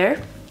see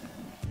here,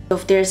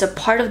 there's a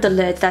part of the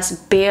lid that's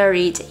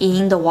buried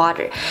in the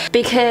water,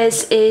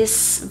 because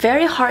it's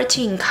very hard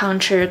to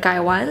encounter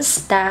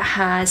Gaiwans that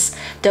has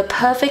the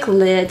perfect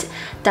lid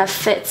that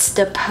fits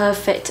the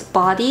perfect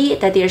body,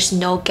 that there's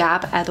no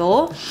gap at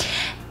all.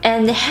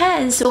 And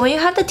hence, when you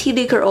have the tea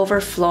liquor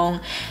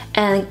overflow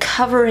and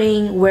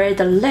covering where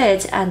the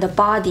lid and the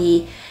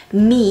body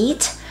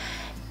meet,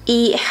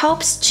 it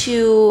helps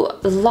to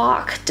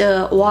lock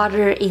the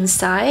water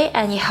inside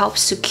and it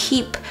helps to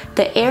keep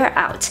the air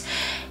out.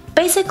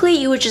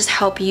 Basically, it would just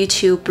help you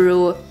to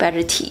brew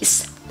better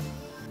teas.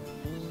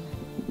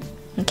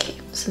 Okay,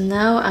 so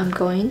now I'm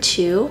going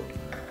to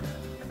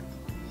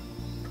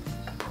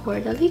pour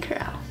the liquor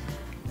out.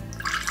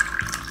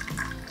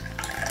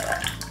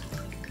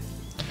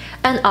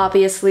 And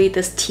obviously,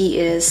 this tea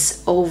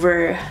is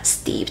over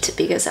steeped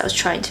because I was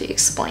trying to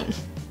explain.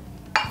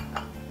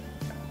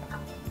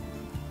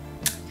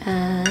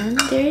 And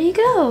there you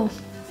go.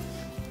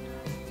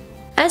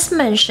 As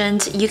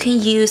mentioned, you can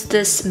use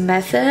this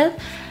method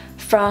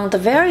from the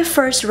very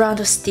first round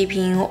of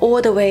steeping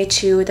all the way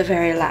to the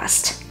very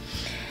last.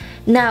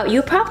 Now,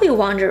 you're probably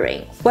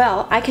wondering,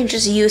 well, I can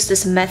just use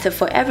this method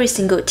for every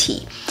single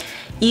tea.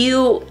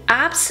 You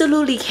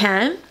absolutely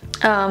can.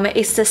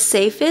 It's the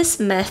safest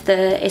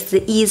method, it's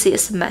the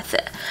easiest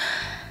method.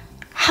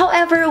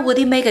 However, would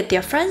it make a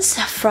difference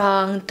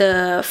from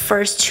the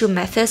first two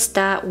methods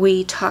that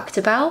we talked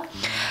about?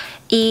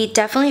 It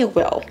definitely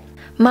will.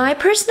 My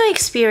personal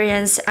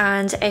experience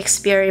and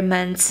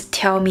experiments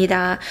tell me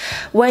that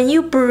when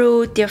you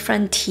brew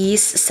different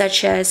teas,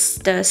 such as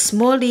the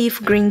small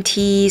leaf green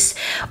teas,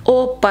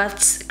 or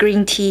buds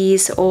green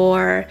teas,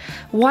 or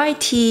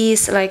white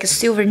teas like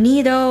silver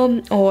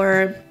needle,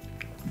 or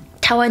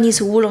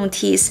Taiwanese oolong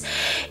teas,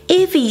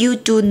 if you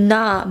do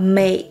not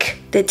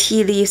make the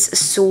tea leaves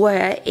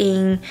sway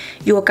in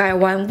your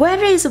Gaiwan,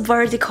 whether it's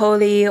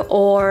vertically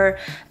or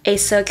a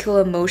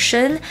circular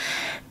motion,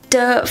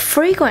 the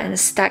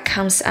fragrance that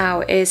comes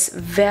out is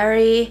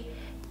very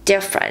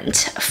different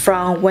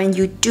from when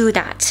you do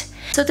that.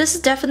 So this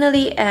is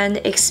definitely an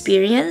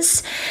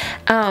experience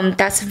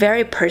that's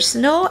very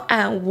personal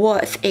and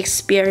worth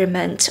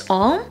experiment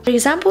on. For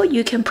example,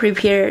 you can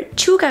prepare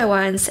 2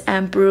 Gaiwans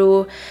and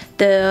brew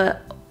the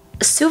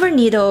silver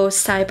needle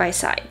side by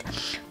side.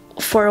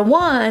 For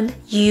one,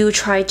 you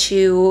try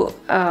to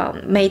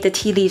make the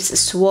tea leaves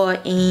swirl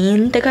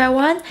in the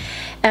Gaiwan,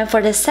 and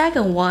for the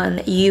second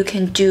one, you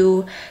can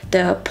do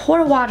the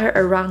pour water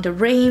around the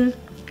rim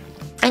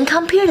and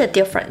compare the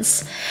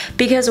difference.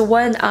 Because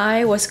when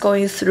I was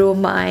going through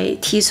my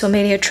tea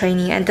sommelier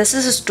training, and this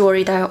is a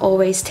story that I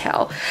always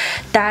tell,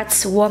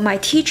 that's what my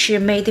teacher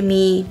made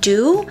me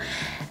do,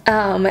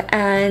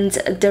 and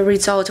the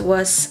result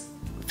was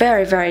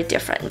very, very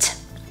different.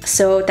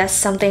 So that's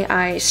something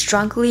I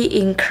strongly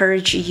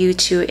encourage you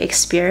to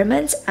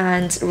experiment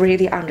and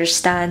really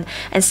understand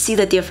and see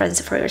the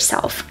difference for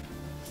yourself.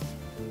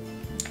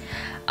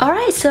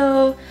 Alright,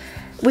 so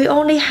we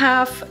only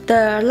have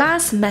the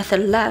last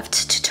method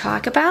left to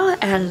talk about,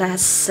 and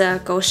let's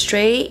go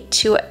straight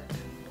to it.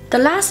 The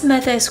last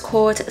method is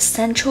called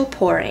central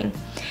pouring.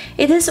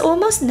 It is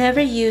almost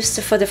never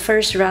used for the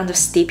first round of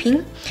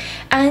steeping,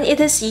 and it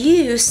is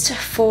used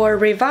for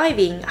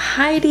reviving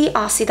highly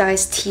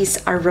oxidized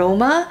tea's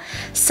aroma,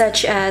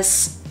 such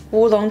as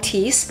oolong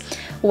teas,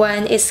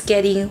 when it's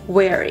getting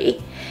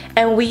weary.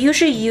 And we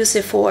usually use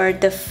it for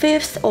the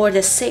 5th or the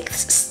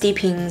 6th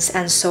steepings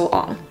and so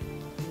on.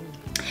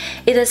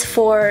 It is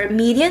for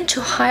medium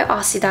to high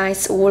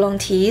oxidized oolong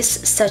teas,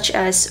 such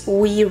as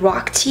wee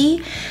rock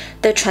tea,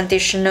 the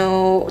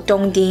traditional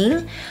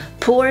dongding,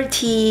 pu'er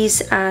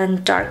teas,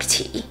 and dark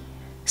tea.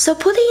 So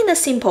put it in a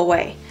simple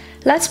way.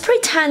 Let's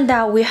pretend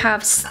that we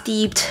have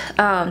steeped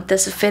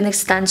this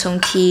Phoenix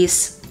Dancong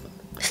teas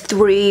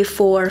 3,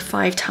 4,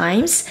 5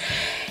 times.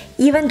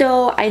 Even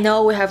though I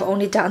know we have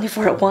only done it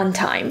for 1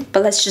 time,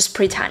 but let's just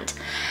pretend.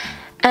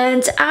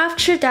 And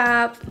after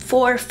that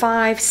 4 or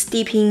 5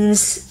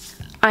 steepings,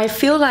 I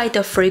feel like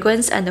the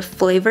fragrance and the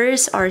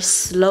flavors are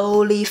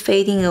slowly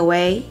fading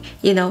away.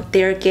 You know,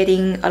 they're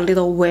getting a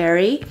little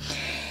weary.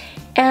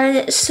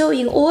 And so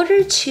in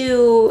order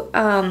to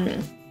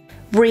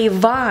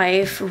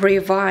revive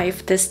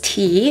this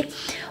tea,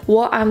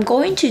 what I'm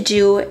going to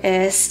do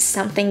is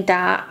something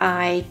that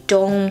I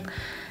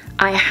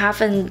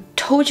haven't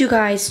told you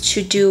guys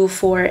to do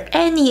for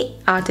any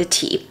other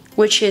tea,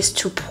 which is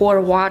to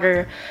pour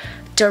water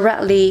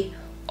directly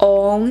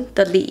on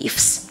the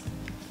leaves.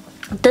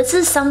 This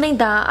is something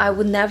that I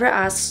would never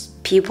ask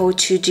people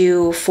to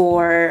do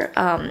for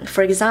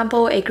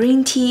example, a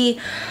green tea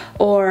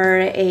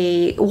or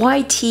a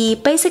white tea,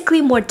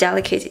 basically more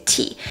delicate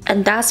tea.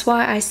 And that's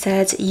why I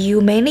said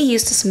you mainly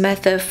use this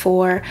method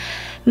for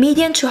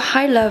medium to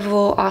high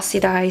level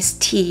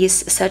oxidized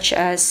teas, such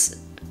as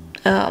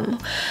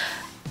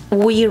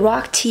wee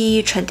rock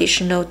tea,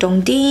 traditional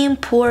dongding,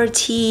 pu'er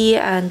tea,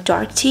 and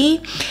dark tea,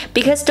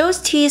 because those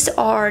teas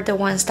are the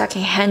ones that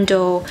can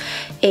handle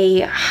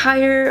a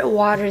higher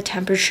water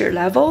temperature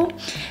level,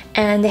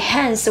 and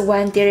hence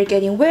when they're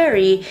getting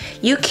weary,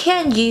 you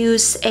can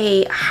use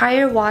a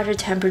higher water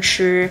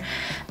temperature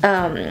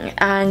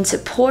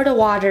and pour the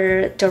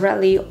water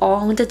directly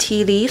on the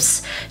tea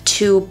leaves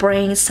to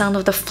bring some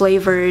of the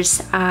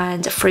flavors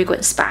and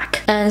fragrance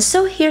back. And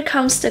so here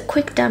comes the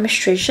quick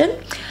demonstration.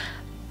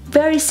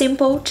 Very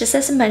simple, just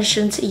as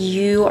mentioned,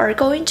 you are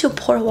going to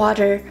pour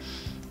water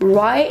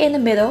right in the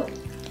middle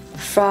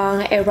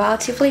from a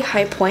relatively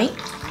high point.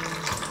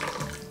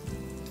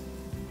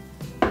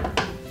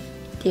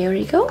 There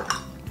we go.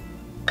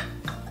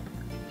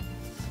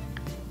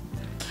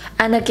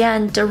 And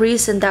again, the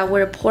reason that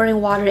we're pouring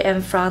water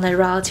in from a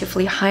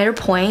relatively higher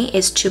point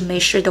is to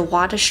make sure the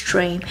water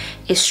stream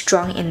is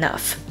strong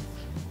enough.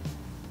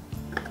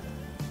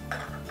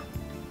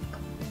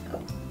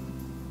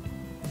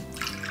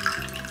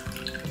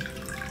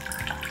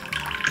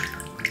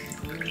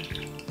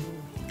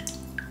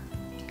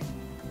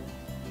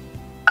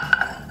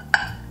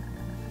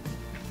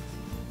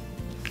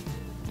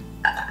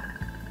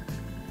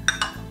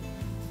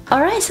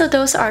 Alright, so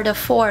those are the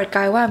 4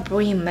 Gaiwan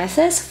brewing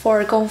methods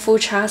for Gong Fu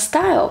Cha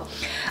style.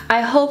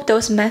 I hope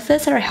those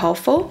methods are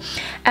helpful,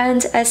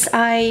 and as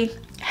I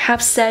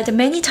have said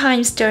many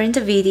times during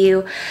the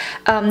video,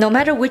 no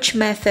matter which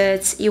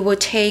methods, it will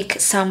take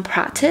some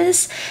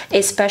practice,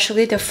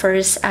 especially the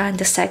first and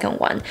the second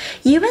one.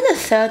 Even the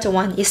third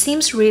one, it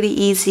seems really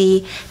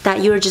easy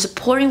that you're just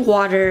pouring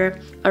water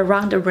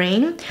around the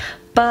ring,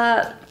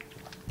 but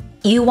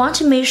you want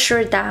to make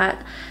sure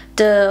that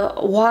the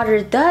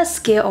water does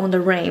get on the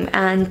rim,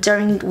 and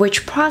during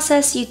which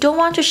process you don't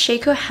want to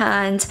shake your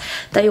hand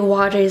that your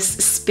water is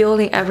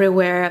spilling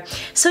everywhere,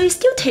 so it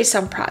still takes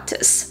some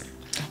practice.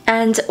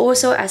 And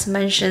also, as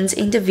mentioned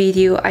in the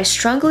video, I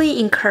strongly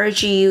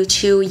encourage you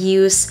to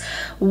use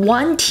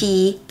one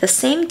tea, the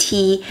same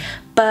tea,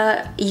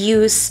 but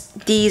use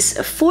these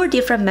 4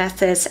 different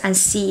methods and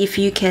see if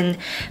you can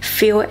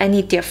feel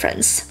any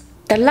difference.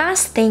 The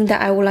last thing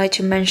that I would like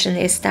to mention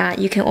is that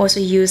you can also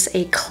use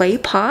a clay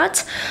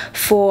pot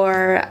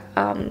for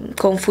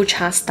Gong Fu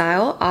Cha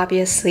style,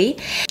 obviously.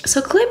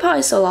 So clay pot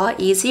is a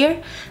lot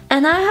easier,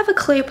 and I have a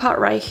clay pot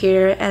right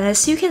here, and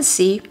as you can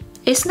see,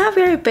 it's not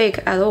very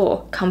big at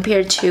all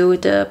compared to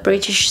the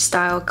British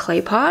style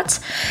clay pot.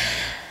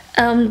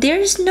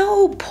 There's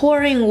no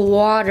pouring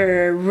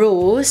water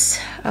rules.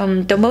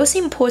 The most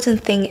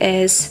important thing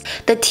is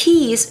the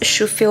teas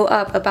should fill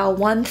up about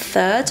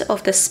 1/3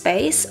 of the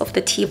space of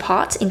the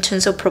teapot in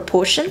terms of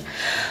proportion,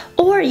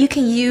 or you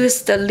can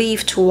use the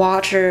leaf to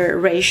water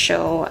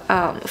ratio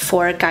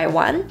for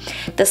Gaiwan,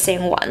 the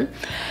same one.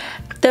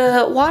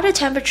 The water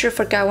temperature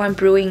for Gaiwan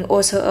brewing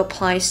also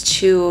applies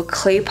to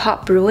clay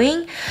pot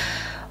brewing,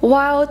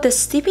 while the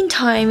steeping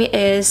time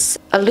is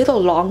a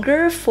little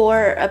longer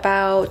for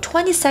about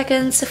 20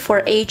 seconds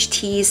for aged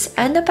teas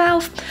and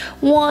about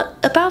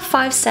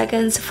 5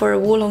 seconds for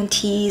oolong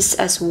teas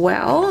as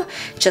well,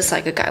 just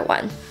like a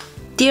Gaiwan.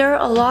 There are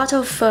a lot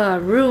of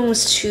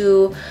rooms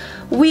to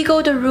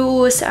wiggle the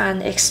rules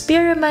and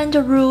experiment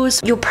the rules.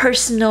 Your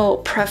personal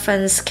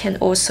preference can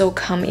also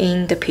come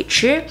in the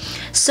picture.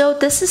 So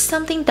this is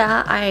something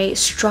that I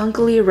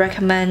strongly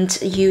recommend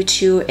you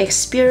to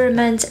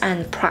experiment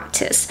and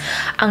practice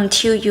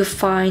until you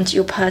find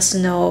your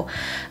personal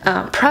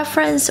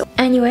preference.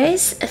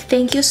 Anyways,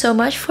 thank you so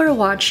much for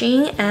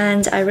watching,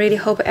 and I really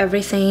hope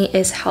everything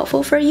is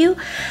helpful for you.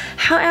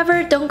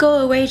 However, don't go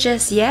away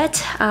just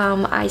yet.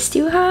 I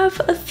still have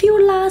a few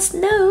last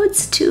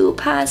notes to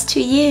pass to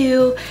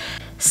you.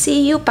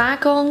 See you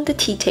back on the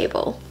tea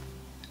table.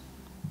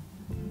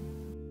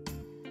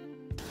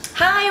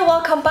 Hi,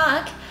 welcome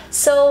back.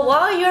 So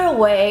while you're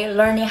away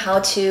learning how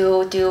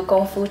to do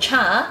Gong Fu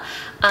Cha,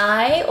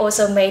 I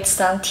also made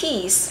some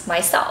teas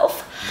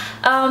myself.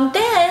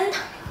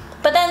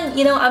 But then,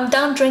 you know, I'm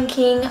done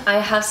drinking. I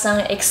have some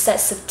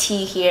excessive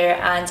tea here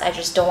and I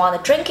just don't want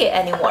to drink it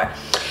anymore.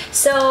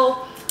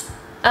 So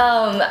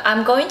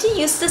I'm going to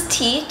use this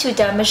tea to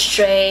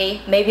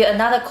demonstrate maybe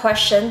another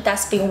question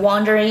that's been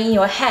wandering in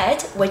your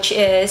head, which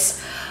is,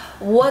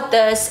 what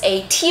does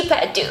a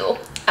teapot do?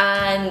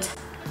 And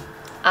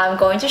I'm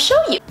going to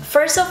show you.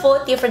 First of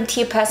all, different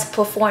teapots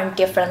perform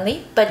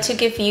differently, but to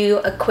give you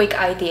a quick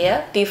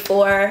idea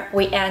before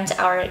we end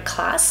our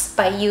class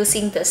by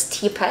using this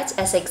teapot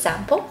as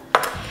example.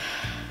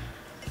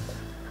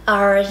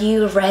 Are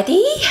you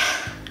ready?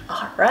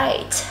 All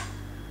right.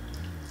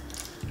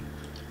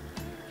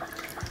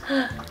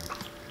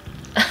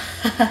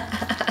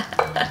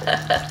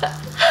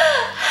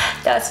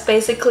 That's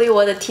basically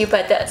what a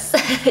teapot does,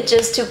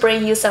 just to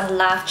bring you some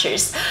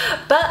laughters.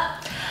 But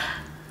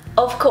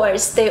of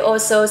course, they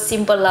also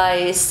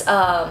symbolize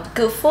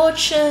good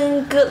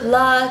fortune, good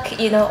luck,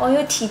 you know, on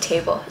your tea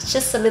table. It's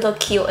just a little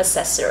cute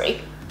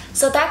accessory.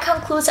 So that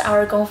concludes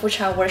our Gong Fu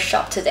Cha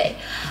workshop today.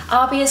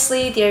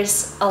 Obviously,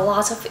 there's a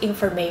lot of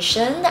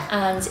information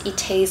and it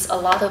takes a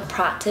lot of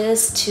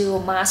practice to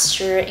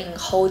master in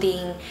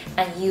holding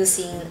and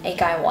using a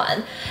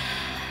Gaiwan.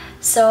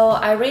 So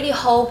I really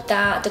hope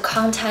that the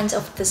content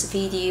of this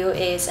video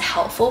is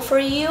helpful for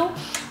you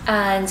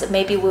and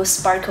maybe will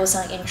sparkle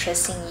some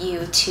interest in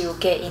you to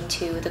get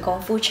into the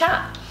Gong Fu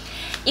Cha.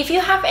 If you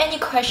have any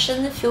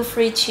questions, feel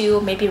free to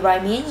maybe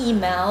write me an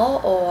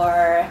email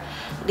or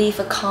leave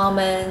a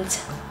comment.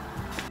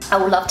 I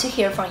would love to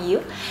hear from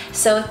you.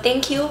 So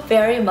thank you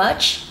very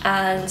much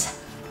and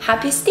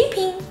happy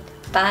steeping.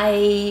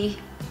 Bye.